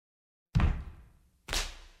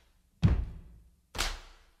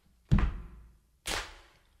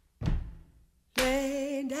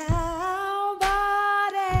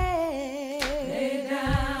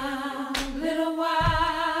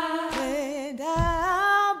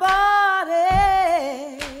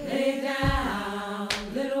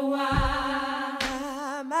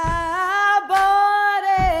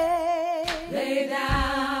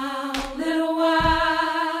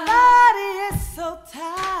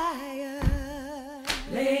fire.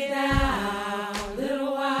 Lay down a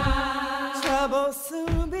little while. Trouble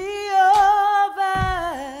soon be over.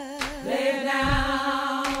 Lay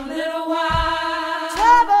down a little while.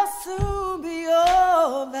 Trouble soon be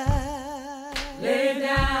over. Lay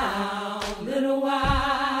down a little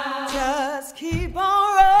while. Just keep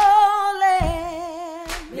on rolling.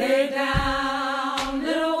 Lay down a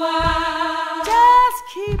little while. Just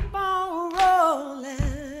keep on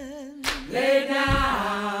rolling. Lay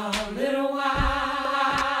down a little while.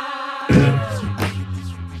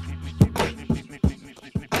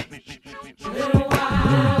 Little while.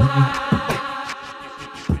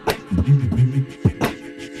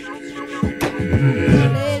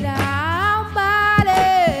 Lay down, body.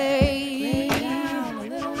 Lay down a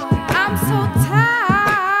little while. I'm so tired.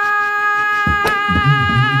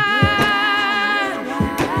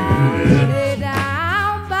 Lay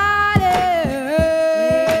down, body.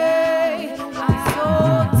 I'm so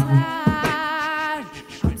tired.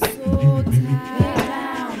 I'm so tired.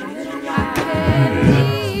 I can't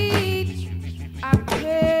eat. I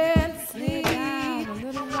can't sleep.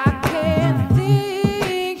 I can't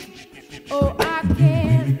think. Oh, I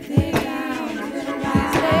can't think.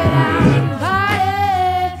 Please lay down, body,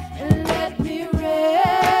 and let me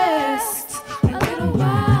rest a little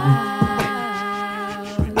while,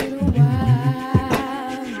 a little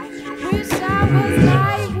while. Wish I was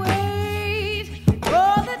lightweight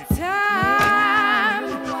all the time,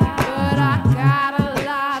 but I got a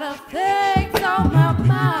lot of things on my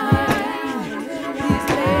mind. Please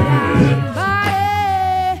lay down, body,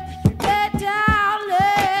 lay down,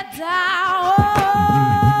 lay down.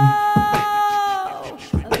 Oh,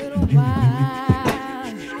 a little while.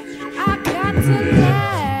 I got to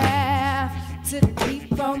laugh to keep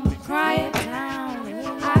from crying down.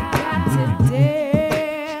 I got to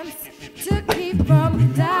dance to keep from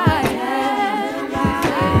dying. Lay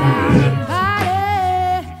down, body,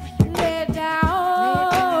 lay down.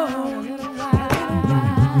 A little while.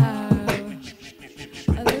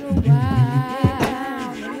 A little while.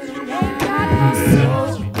 Ain't got no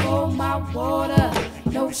soap for my water,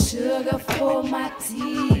 no sugar for my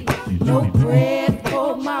tea, no bread for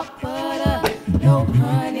my butter, no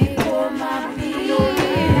honey for my meat.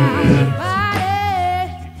 Lay down, body,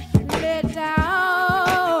 lay down.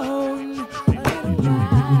 A little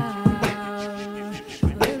while,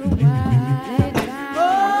 a little while. Lay down.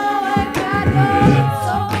 Oh, ain't got no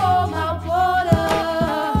soap for my water,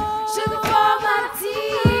 sugar for my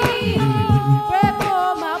tea, bread for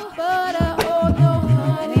my butter, oh, no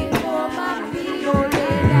honey for my meat. Oh,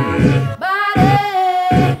 lay down, body,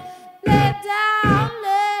 lay down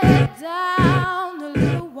a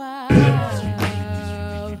little while,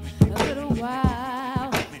 a little while.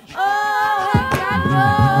 Oh, I got no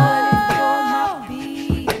honey for my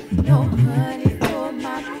feet, no honey for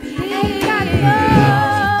my feet. Ain't got no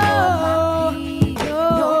honey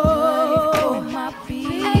for my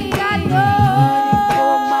feet. Ain't got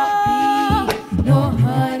no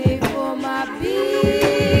honey for my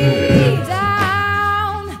feet.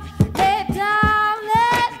 Down, lay down,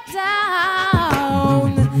 lay down,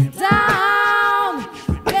 down,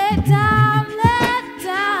 lay down, lay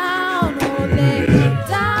down, oh, lay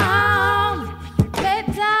down, lay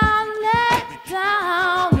down, lay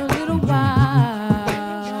down a little while,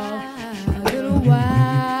 a little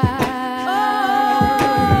while.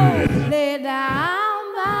 Oh, lay down,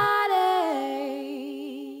 body.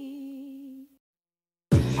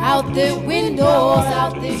 Out the windows,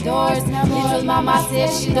 out the doors. Little mama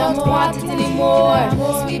says she don't want it anymore.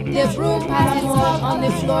 Sweep the broom, pass it up on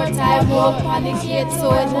the floor. Tie rope on the gate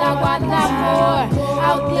so it not want no more.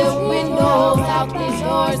 Out the windows, out the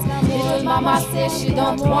doors. Little mama says she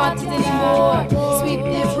don't want it anymore. Sweep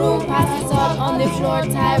the broom, pass it up on the floor.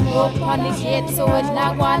 Tie rope on the gate so it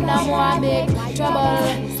not want no more. Make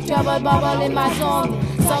trouble bubble in my tongue.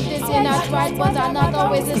 Something's in our right, but I'm not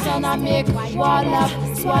always the sun. I make wall up,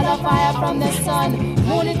 swallow fire from the sun.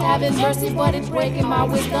 Moon is having mercy, but it's breaking my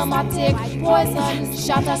wisdom. I take poison,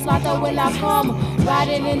 shatter, slaughter when I come.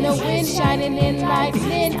 Riding in the wind, shining in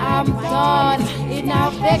lightning. I'm done. It now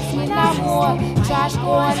vex me no more. Trash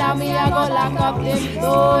going on me, I go lock up them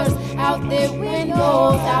doors. Out the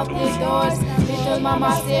windows, out the doors. Little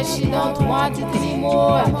mama says she don't want it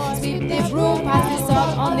anymore. Sweep the broom, pass it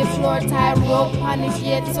up on the floor. Tie rope on the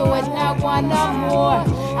gate so it not want no more.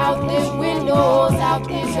 Out the windows, out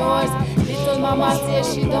the doors. Little mama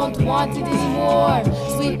says she don't want it anymore.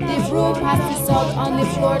 sweep the room, pass the salt on the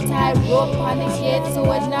floor, tie rope on the shade so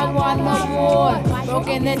it not want no more.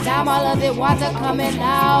 Broken the dam, all of the water coming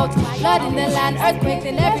out. Flood in the land, earthquake,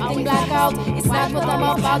 and everything black out. It's not what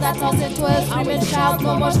I'm about, I toss it to a scream and shout.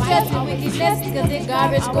 No more stress and wickedness, cause the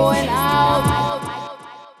garbage going out.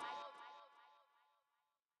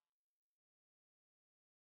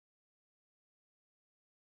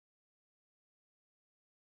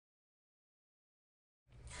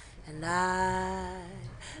 And I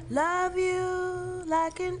love you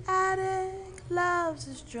like an addict loves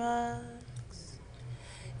his drugs.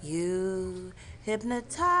 You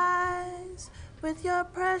hypnotize with your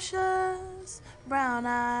precious brown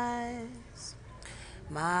eyes.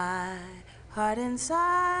 My heart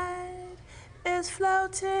inside is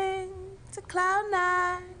floating to cloud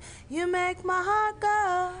nine. You make my heart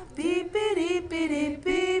go beep beep beep beep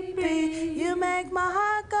beep beep. You make my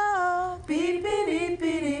heart go beep beep beep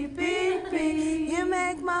beep beep beep. You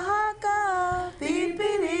make my heart go beep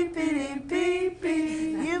beep beep beep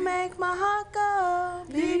beep. You make my heart go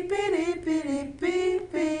beep beep beep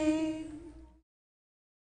beep beep.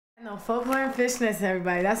 No, folklore and fishnets,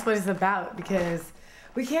 everybody. That's what it's about, because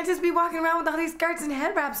we can't just be walking around with all these skirts and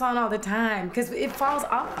head wraps on all the time, because it falls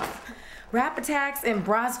off. Wrap attacks and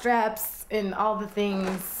bra straps and all the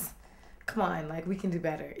things. Come on, like, we can do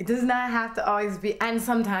better. It does not have to always be, and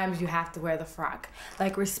sometimes you have to wear the frock.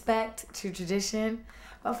 Like, respect to tradition,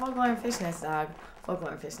 but folklore and fishnets, dog.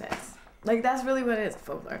 Folklore and fishnets. Like, that's really what it is,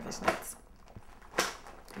 folklore and fishnets.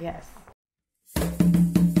 Yes.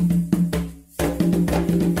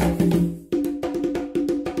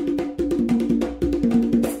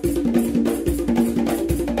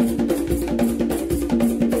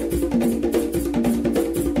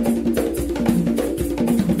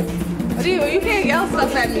 You can't yell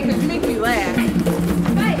stuff at me because you make me laugh.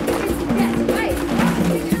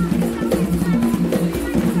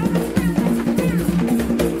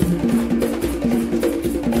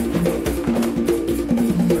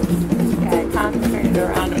 Okay, concentrated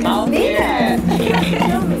around the mouth. Yeah.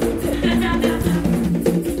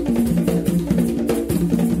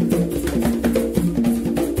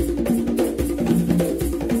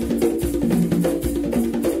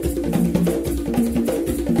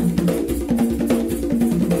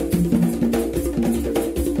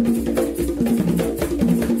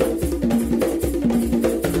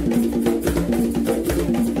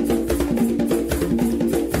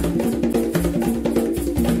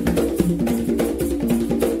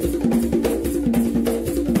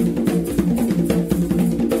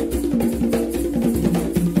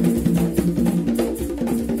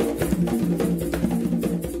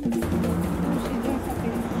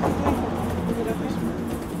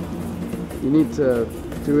 You need to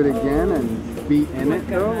do it again and be in it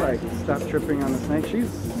though, like stop tripping on the snake. She's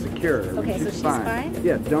secure. Okay, so she's fine?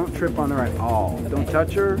 Yeah, don't trip on her at all. Don't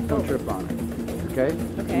touch her, don't trip on her. Okay?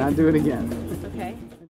 Okay. Now do it again.